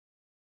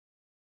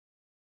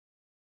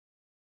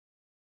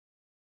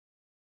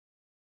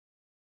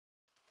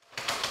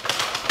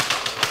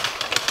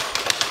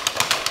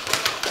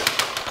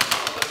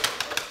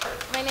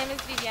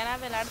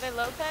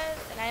Lopez,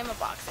 and I am a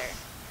boxer.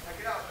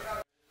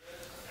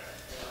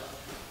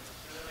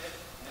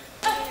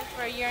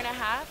 For a year and a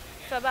half.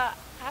 So about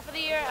half of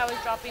the year I was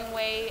dropping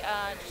weight,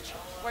 just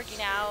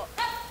working out,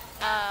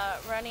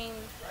 running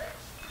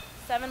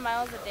 7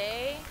 miles a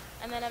day,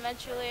 and then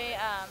eventually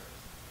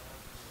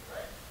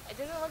it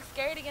doesn't look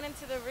scary to get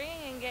into the ring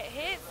and get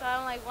hit, so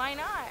I'm like, why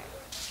not?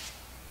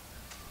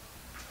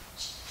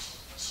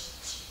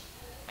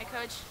 My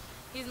coach,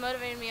 he's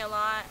motivated me a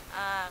lot.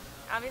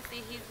 Obviously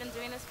he's been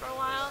doing this for a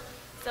while,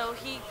 so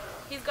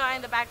he's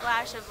gotten the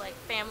backlash of like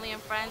family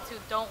and friends who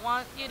don't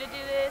want you to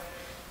do this.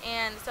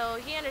 And so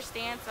he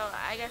understands, so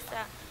I guess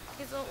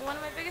he's one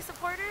of my biggest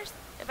supporters.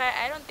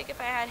 I don't think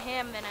if I had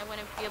him, then I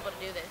wouldn't be able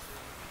to do this.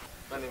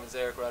 My name is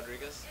Eric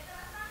Rodriguez.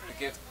 The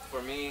gift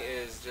for me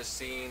is just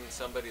seeing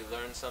somebody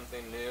learn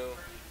something new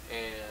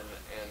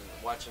and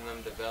watching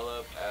them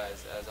develop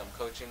as I'm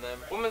coaching them.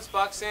 Women's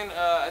boxing,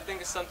 I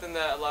think is something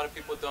that a lot of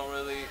people don't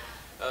really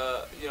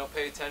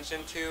pay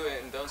attention to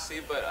and don't see,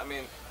 but I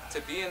mean,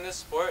 to be in this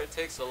sport, it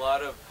takes a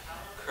lot of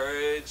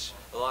courage,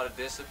 a lot of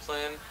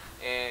discipline.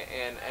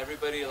 And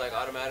everybody like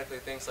automatically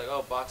thinks like,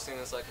 oh, boxing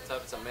is like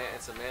tough.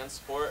 It's a man's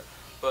sport.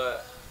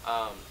 But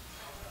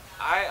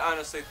I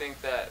honestly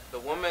think that the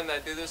women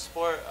that do this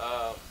sport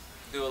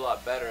do a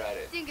lot better at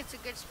it. I think it's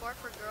a good sport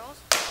for girls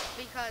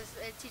because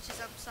it teaches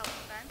them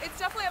self-defense. It's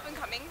definitely up and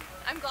coming.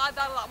 I'm glad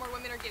that a lot more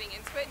women are getting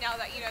into it now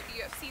that the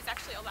UFC's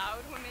actually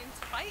allowed women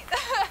to fight.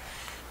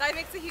 That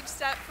makes a huge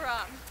step for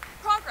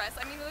progress.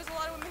 I mean, there's a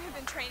lot of women who've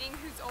been training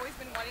who's always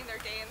been wanting their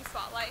day in the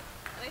spotlight,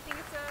 and I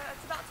think it's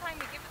about time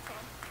we give it to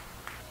them.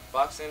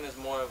 Boxing is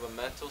more of a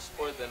mental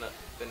sport than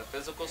a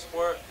physical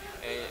sport,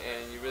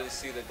 and you really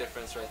see the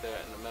difference right there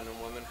in the men and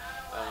women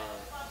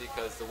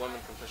because the women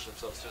can push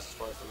themselves just as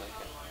far as the men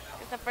can.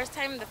 It's the first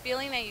time the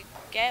feeling that you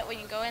get when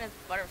you go in is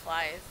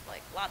butterflies,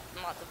 like lots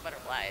and lots of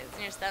butterflies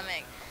in your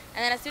stomach.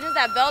 And then as soon as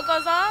that bell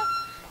goes off,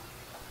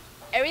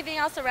 everything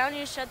else around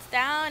you shuts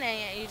down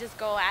and you just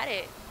go at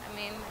it. I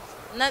mean,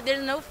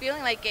 there's no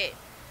feeling like it.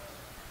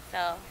 So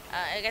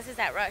I guess it's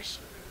that rush.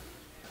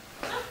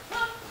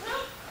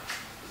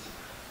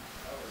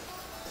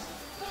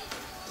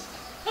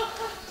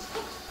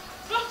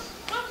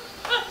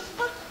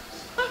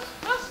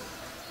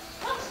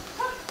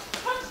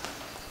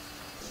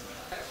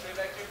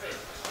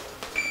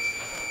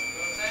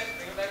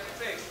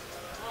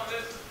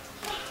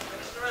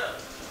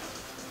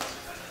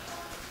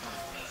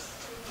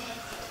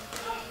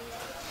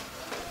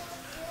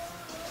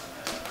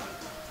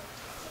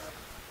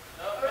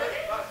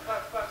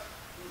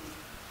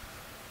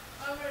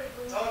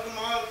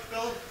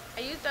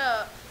 I used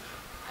a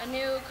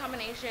new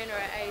combination, or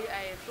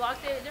I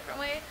blocked it a different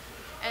way,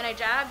 and I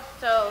jabbed,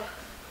 so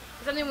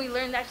it's something we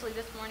learned actually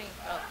this morning,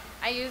 so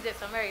I used it,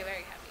 so I'm very,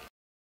 very happy.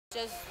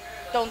 Just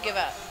don't give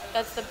up.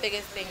 That's the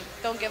biggest thing.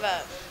 Don't give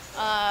up.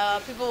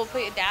 People will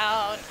put you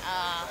down.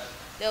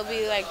 There'll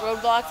be like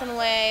roadblocks in the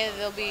way.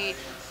 There'll be,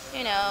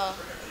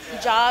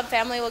 job,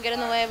 family will get in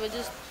the way, but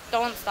just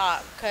don't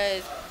stop,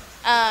 because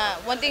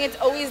one thing that's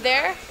always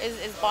there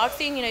is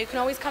boxing. You can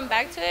always come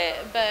back to it,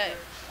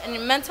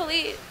 and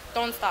mentally,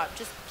 don't stop.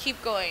 Just keep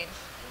going.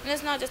 And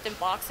it's not just in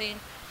boxing.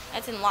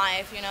 That's in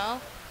life,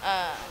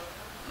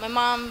 My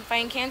mom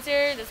fighting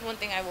cancer, that's one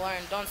thing I've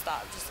learned. Don't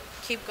stop. Just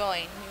keep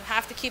going. You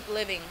have to keep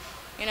living,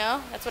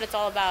 That's what it's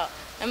all about.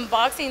 And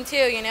boxing,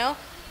 too,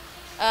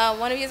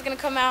 one of you is going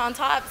to come out on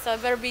top, so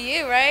it better be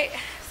you, right?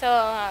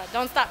 So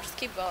don't stop. Just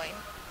keep going.